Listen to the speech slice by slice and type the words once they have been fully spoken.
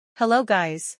Hello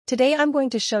guys, today I'm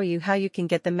going to show you how you can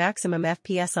get the maximum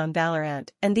FPS on Valorant,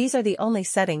 and these are the only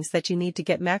settings that you need to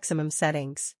get maximum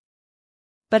settings.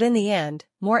 But in the end,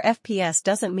 more FPS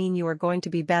doesn't mean you are going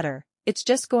to be better, it's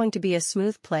just going to be a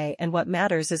smooth play, and what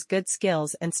matters is good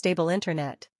skills and stable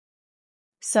internet.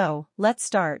 So, let's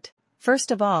start.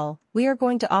 First of all, we are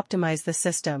going to optimize the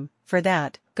system. For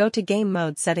that, go to Game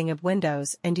Mode setting of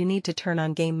Windows and you need to turn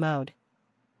on Game Mode.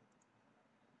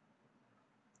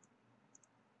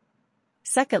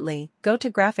 Secondly, go to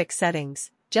Graphics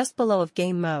Settings, just below of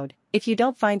Game Mode. If you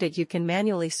don't find it, you can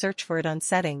manually search for it on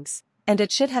Settings, and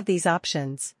it should have these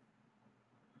options.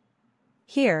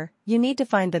 Here, you need to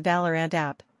find the Valorant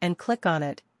app, and click on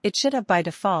it. It should have by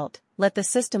default. Let the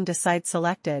system decide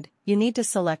selected. You need to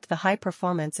select the high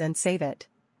performance and save it.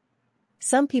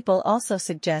 Some people also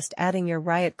suggest adding your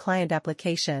Riot client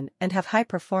application and have high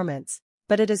performance,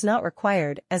 but it is not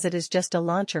required as it is just a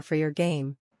launcher for your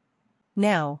game.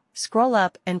 Now, scroll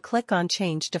up and click on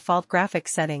Change Default Graphics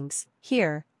Settings.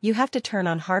 Here, you have to turn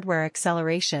on hardware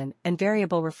acceleration and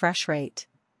variable refresh rate.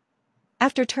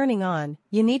 After turning on,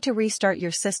 you need to restart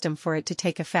your system for it to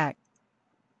take effect.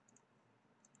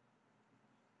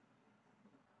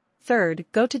 Third,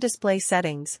 go to Display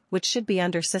Settings, which should be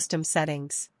under System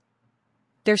Settings.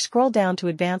 There, scroll down to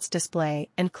Advanced Display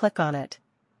and click on it.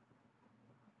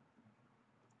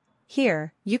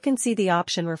 Here, you can see the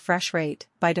option Refresh Rate.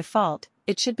 By default,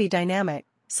 it should be dynamic.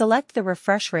 Select the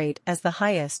refresh rate as the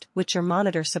highest which your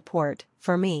monitor support.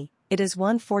 For me, it is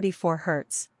 144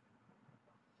 Hz.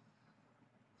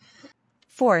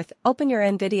 Fourth, open your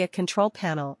NVIDIA control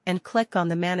panel and click on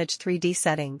the Manage 3D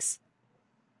settings.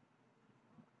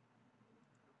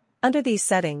 Under these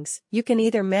settings, you can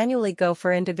either manually go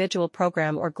for individual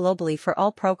program or globally for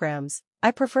all programs.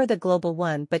 I prefer the global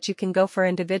one, but you can go for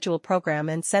individual program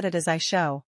and set it as I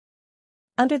show.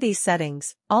 Under these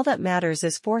settings, all that matters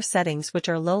is 4 settings which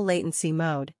are low latency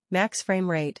mode, max frame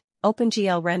rate,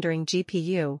 OpenGL rendering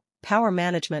GPU, power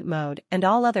management mode, and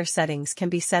all other settings can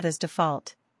be set as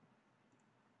default.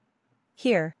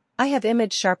 Here, I have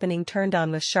image sharpening turned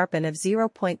on with sharpen of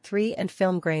 0.3 and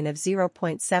film grain of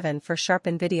 0.7 for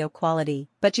sharpen video quality,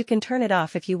 but you can turn it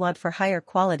off if you want for higher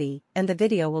quality, and the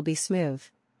video will be smooth.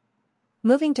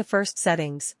 Moving to first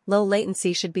settings, low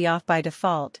latency should be off by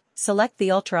default. Select the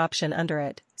ultra option under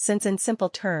it, since in simple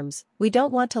terms, we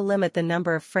don't want to limit the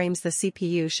number of frames the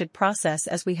CPU should process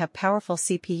as we have powerful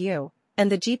CPU,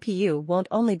 and the GPU won't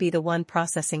only be the one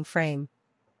processing frame.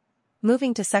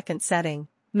 Moving to second setting,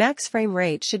 max frame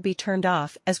rate should be turned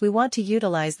off as we want to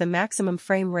utilize the maximum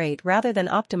frame rate rather than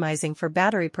optimizing for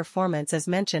battery performance as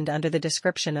mentioned under the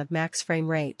description of max frame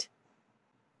rate.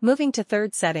 Moving to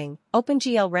third setting,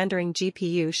 OpenGL rendering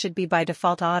GPU should be by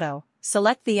default auto.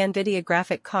 Select the NVIDIA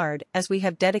graphic card as we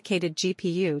have dedicated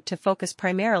GPU to focus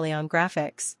primarily on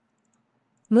graphics.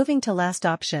 Moving to last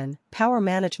option, power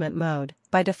management mode,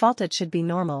 by default it should be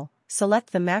normal.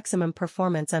 Select the maximum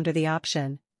performance under the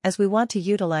option, as we want to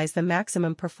utilize the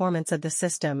maximum performance of the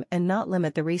system and not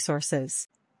limit the resources.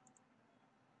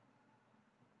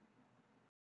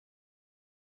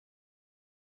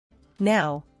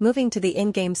 Now, moving to the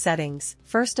in-game settings.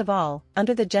 First of all,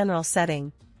 under the general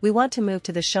setting, we want to move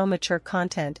to the Show Mature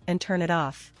Content and turn it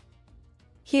off.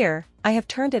 Here, I have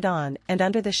turned it on and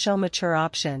under the Show Mature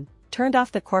option, turned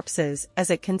off the corpses as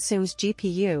it consumes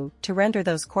GPU to render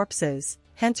those corpses,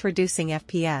 hence reducing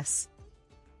FPS.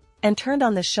 And turned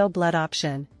on the Show Blood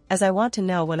option, as I want to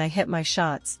know when I hit my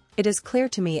shots, it is clear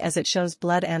to me as it shows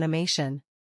blood animation.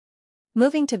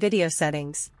 Moving to video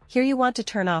settings, here you want to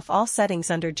turn off all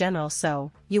settings under general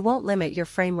so you won't limit your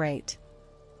frame rate.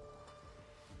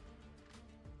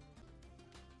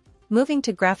 Moving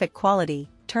to graphic quality,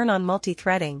 turn on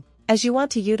multi-threading, as you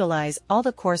want to utilize all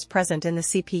the cores present in the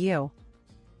CPU.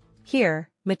 Here,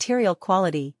 material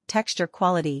quality, texture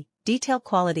quality, detail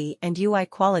quality and UI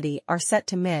quality are set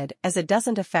to mid as it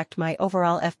doesn't affect my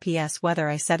overall FPS whether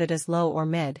I set it as low or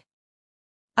mid.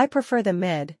 I prefer the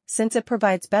mid, since it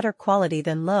provides better quality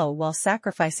than low while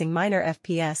sacrificing minor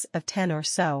FPS of 10 or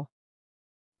so.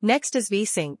 Next is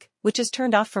VSync, which is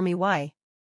turned off for me. Why?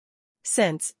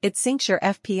 Since it syncs your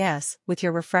FPS with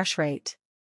your refresh rate.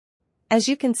 As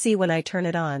you can see when I turn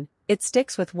it on, it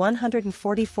sticks with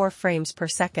 144 frames per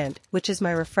second, which is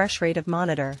my refresh rate of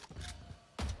monitor.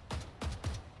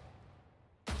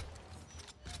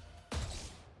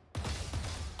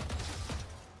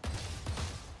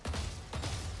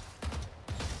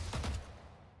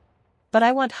 But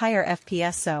I want higher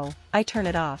FPS so I turn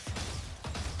it off.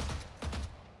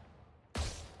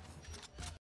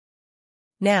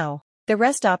 Now, the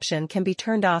rest option can be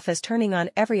turned off as turning on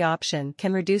every option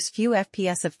can reduce few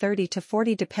FPS of 30 to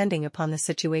 40 depending upon the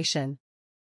situation.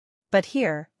 But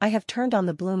here, I have turned on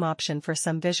the bloom option for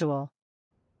some visual.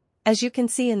 As you can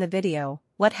see in the video,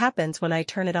 what happens when I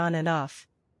turn it on and off.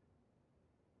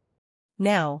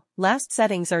 Now, last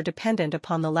settings are dependent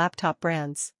upon the laptop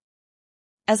brands.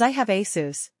 As I have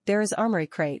Asus, there is Armoury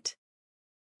Crate.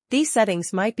 These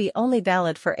settings might be only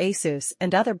valid for Asus,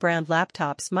 and other brand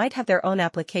laptops might have their own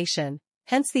application,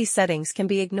 hence these settings can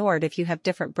be ignored if you have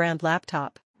different brand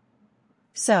laptop.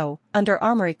 So, under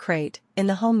Armoury Crate, in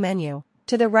the Home menu,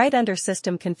 to the right under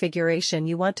System Configuration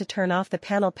you want to turn off the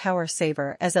panel power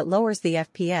saver as it lowers the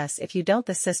FPS if you don't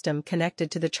the system connected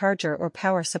to the charger or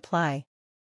power supply.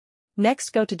 Next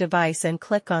go to Device and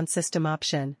click on System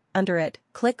option. Under it,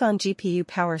 click on GPU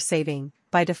power saving.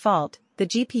 By default, the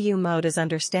GPU mode is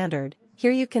under Standard.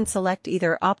 Here you can select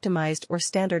either Optimized or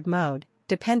Standard mode,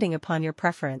 depending upon your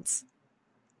preference.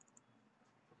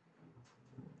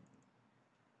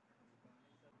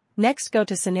 Next go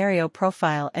to Scenario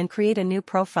Profile and create a new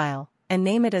profile, and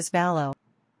name it as Valo.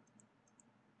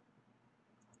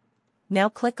 Now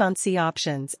click on See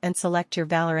Options and select your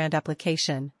Valorant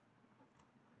application.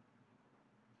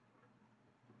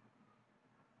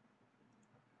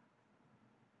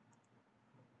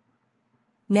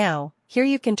 Now, here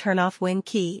you can turn off Win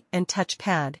key and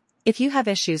touchpad. If you have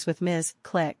issues with MIS,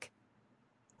 click.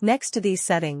 Next to these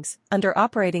settings, under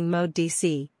Operating Mode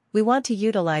DC, we want to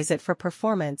utilize it for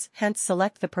performance, hence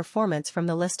select the performance from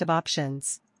the list of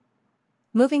options.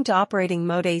 Moving to Operating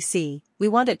Mode AC, we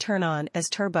want it turn on as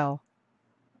Turbo.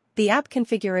 The app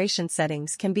configuration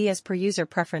settings can be as per user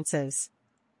preferences.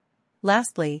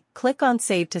 Lastly, click on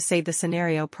Save to save the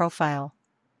scenario profile.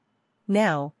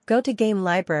 Now, go to Game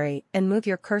Library and move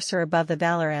your cursor above the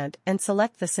Valorant and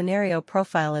select the scenario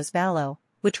profile as Valo,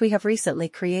 which we have recently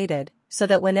created, so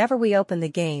that whenever we open the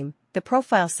game, the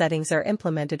profile settings are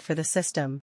implemented for the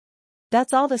system.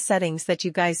 That's all the settings that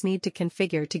you guys need to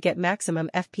configure to get maximum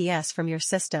FPS from your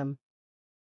system.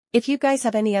 If you guys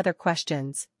have any other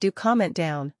questions, do comment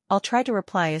down, I'll try to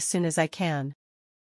reply as soon as I can.